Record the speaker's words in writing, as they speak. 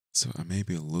So I may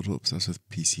be a little obsessed with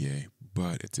PCA,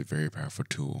 but it's a very powerful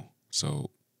tool.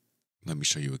 So let me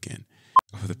show you again.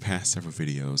 Over the past several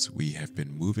videos, we have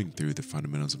been moving through the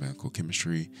fundamentals of analytical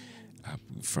chemistry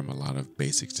from a lot of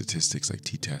basic statistics like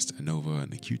t-test, ANOVA,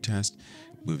 and the q-test,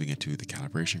 moving into the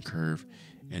calibration curve.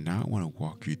 And now I want to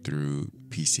walk you through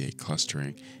PCA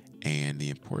clustering and the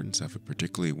importance of it,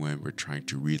 particularly when we're trying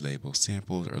to relabel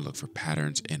samples or look for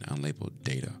patterns in unlabeled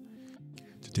data.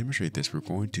 To demonstrate this, we're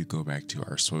going to go back to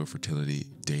our soil fertility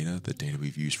data, the data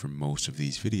we've used for most of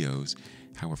these videos.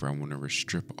 However, I want to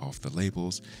strip off the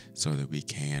labels so that we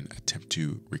can attempt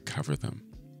to recover them.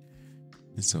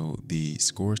 And so the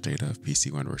scores data of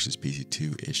PC1 versus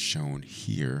PC2 is shown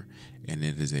here, and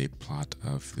it is a plot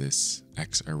of this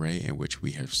X array in which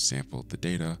we have sampled the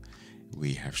data,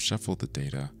 we have shuffled the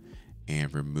data,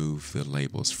 and removed the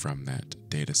labels from that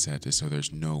data set. And so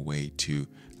there's no way to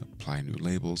apply new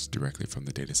labels directly from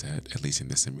the data set, at least in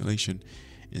this simulation.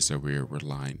 And so we're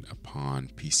relying upon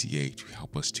PCA to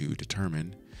help us to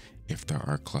determine if there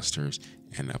are clusters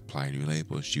and apply new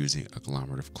labels using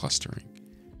agglomerative clustering.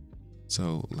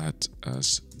 So let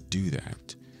us do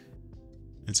that.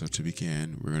 And so to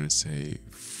begin, we're going to say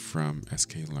from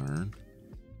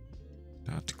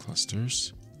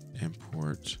sklearn.clusters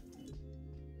import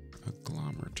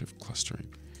agglomerative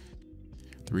clustering.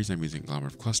 The reason I'm using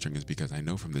agglomerative clustering is because I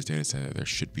know from this data set that there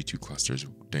should be two clusters,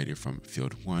 data from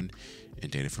field 1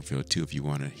 and data from field 2. If you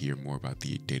want to hear more about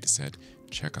the data set,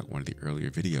 check out one of the earlier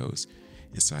videos.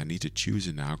 And so I need to choose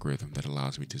an algorithm that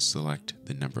allows me to select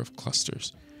the number of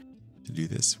clusters. To do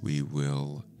this, we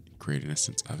will create an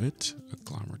instance of it,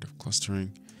 agglomerative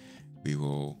clustering. We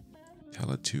will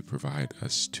tell it to provide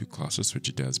us two clusters, which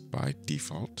it does by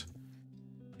default.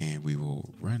 And we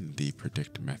will run the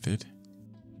predict method.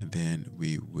 And then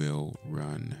we will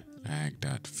run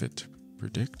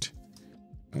ag.fitPredict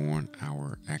on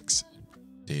our X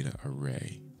data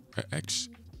array,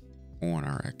 on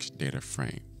our X data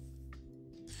frame.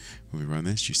 When we run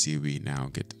this, you see we now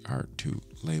get our two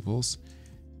labels.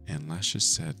 And let's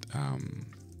just set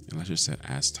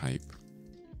as type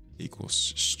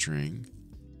equals string.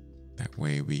 That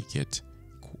way we get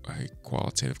a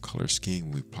qualitative color scheme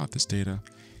when we plot this data,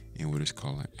 and we'll just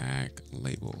call it ag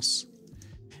labels.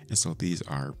 And so these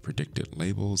are predicted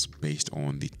labels based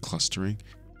on the clustering.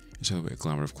 And so the way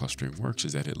agglomerative clustering works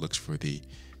is that it looks for the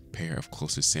pair of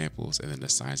closest samples and then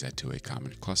assigns that to a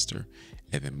common cluster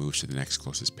and then moves to the next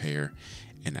closest pair.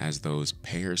 And as those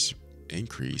pairs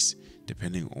increase,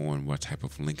 depending on what type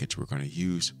of linkage we're going to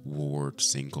use, ward,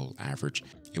 single, average,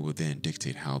 it will then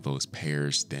dictate how those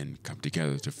pairs then come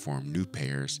together to form new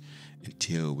pairs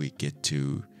until we get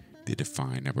to the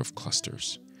defined number of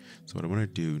clusters. So what I want to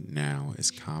do now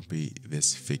is copy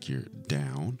this figure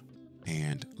down,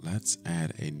 and let's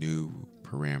add a new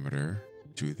parameter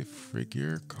to the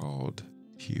figure called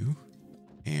Q,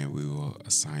 and we will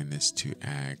assign this to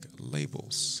ag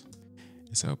labels.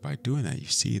 So by doing that, you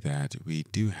see that we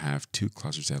do have two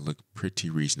clusters that look pretty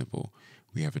reasonable.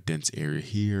 We have a dense area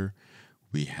here,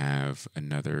 we have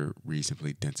another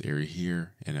reasonably dense area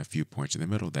here, and a few points in the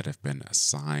middle that have been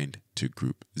assigned to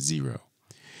group 0.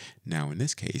 Now in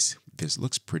this case, this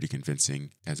looks pretty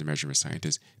convincing. As a measurement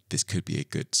scientist, this could be a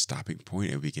good stopping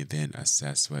point, and we can then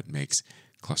assess what makes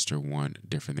cluster 1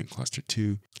 different than cluster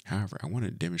 2. However, I want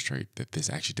to demonstrate that this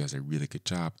actually does a really good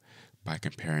job by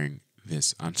comparing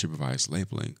this unsupervised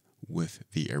labeling with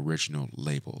the original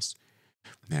labels.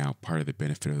 Now, part of the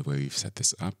benefit of the way we've set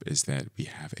this up is that we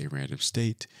have a random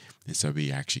state, and so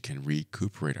we actually can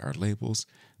recuperate our labels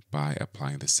by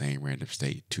applying the same random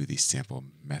state to the sample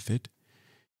method.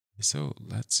 So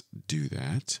let's do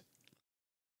that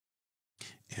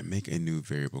and make a new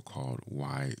variable called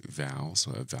yval,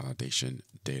 so a validation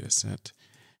data set.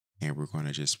 And we're going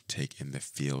to just take in the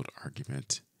field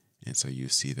argument. And so you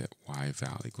see that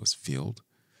yval equals field.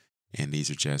 And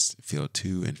these are just field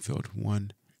 2 and field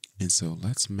 1. And so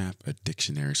let's map a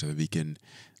dictionary so that we can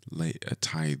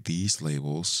tie these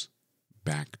labels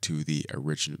back to the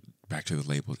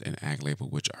labels in ag label,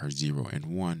 which are 0 and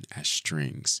 1 as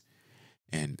strings.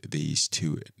 And these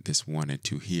two, this 1 and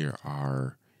 2 here,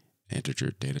 are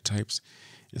integer data types.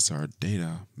 And so our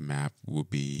data map will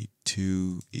be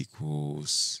 2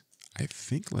 equals, I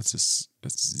think that's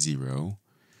 0,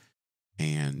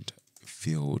 and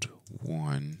field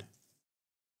 1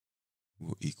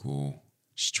 will equal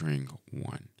string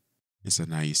 1. And so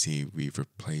now you see we've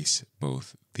replaced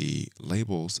both the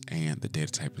labels and the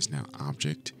data type is now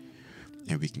object,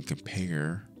 and we can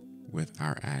compare with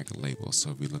our ag labels.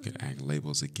 So if we look at ag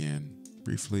labels again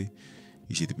briefly,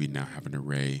 you see that we now have an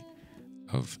array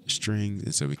of strings,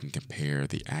 and so we can compare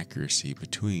the accuracy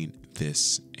between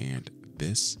this and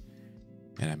this.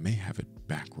 And I may have it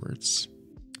backwards,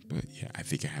 but yeah, I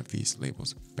think I have these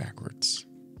labels backwards.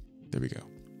 There we go.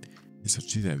 And so to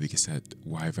do that, we can set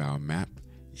yval map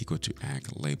equal to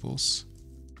agglabels.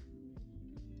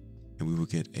 And we will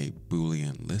get a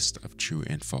Boolean list of true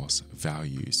and false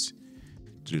values.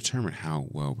 To determine how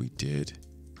well we did,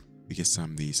 we can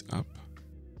sum these up.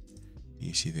 And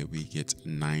you see that we get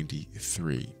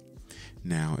 93.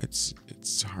 Now it's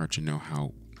hard to know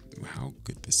how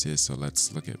good this is, so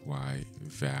let's look at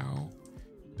yval.shape.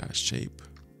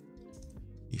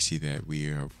 You see that we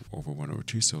are over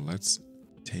 1/2, so let's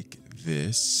take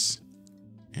this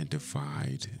and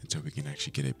divide until we can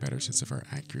actually get a better sense of our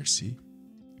accuracy.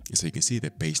 And so you can see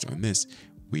that based on this,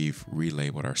 we've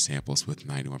relabeled our samples with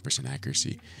 91%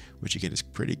 accuracy, which again is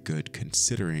pretty good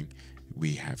considering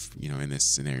we have, in this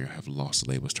scenario, have lost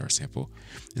labels to our sample.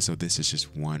 And so this is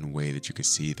just one way that you can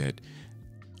see that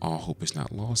all hope is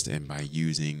not lost. And by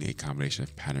using a combination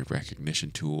of pattern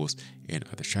recognition tools and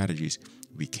other strategies,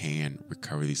 we can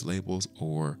recover these labels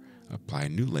or apply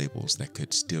new labels that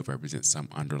could still represent some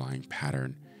underlying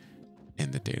pattern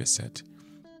in the data set.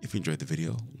 If you enjoyed the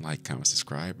video, like, comment,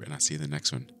 subscribe, and I'll see you in the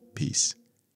next one. Peace.